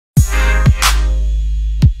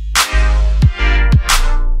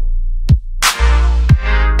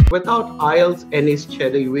without IELTS any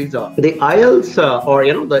study visa. The IELTS or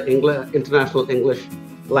the International English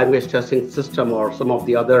Language Testing System, or some of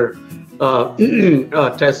the other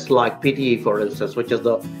tests like PTE, for instance, which is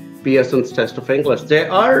the Pearson's Test of English, they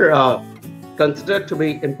are considered to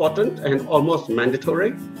be important and almost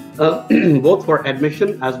mandatory, both for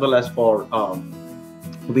admission as well as for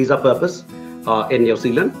visa purpose in New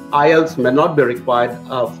Zealand. IELTS may not be required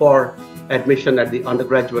for admission at the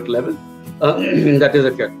undergraduate level. That is,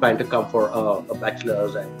 if you're trying to come for a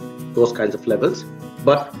bachelor's and those kinds of levels.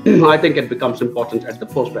 But I think it becomes important at the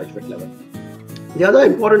postgraduate level. The other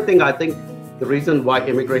important thing, I think, the reason why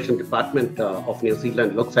Immigration Department of New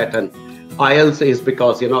Zealand looks at an IELTS is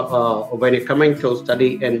because, when you're coming to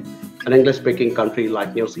study in an English-speaking country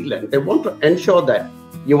like New Zealand, they want to ensure that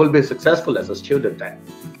you will be successful as a student. And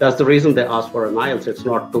that's the reason they ask for an IELTS. It's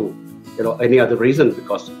not to, any other reason,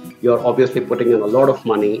 because you're obviously putting in a lot of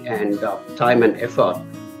money and time and effort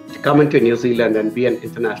to come into New Zealand and be an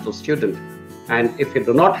international student. And if you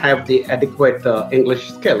do not have the adequate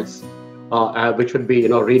English skills, which would be,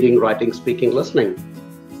 reading, writing, speaking, listening,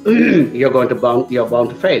 you're bound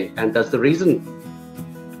to fail. And that's the reason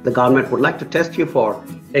the government would like to test you for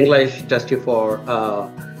English, test you for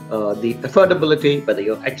the affordability, whether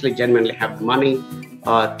you actually genuinely have the money,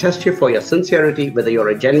 test you for your sincerity, whether you're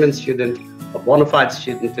a genuine student, a bona fide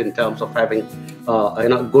student in terms of having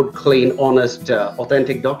good, clean, honest,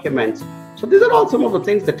 authentic documents. So these are all some of the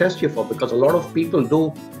things they test you for, because a lot of people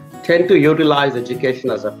do tend to utilize education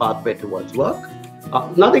as a pathway towards work.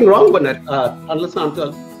 Nothing wrong with it, unless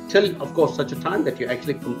until, of course, such a time that you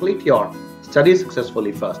actually complete your studies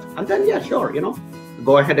successfully first. And then, yeah, sure,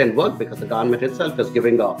 go ahead and work, because the government itself is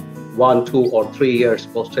giving a 1, 2, or 3 years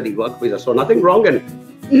post-study work visa. So nothing wrong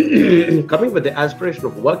in coming with the aspiration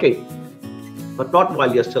of working, but not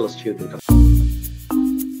while you're still a student.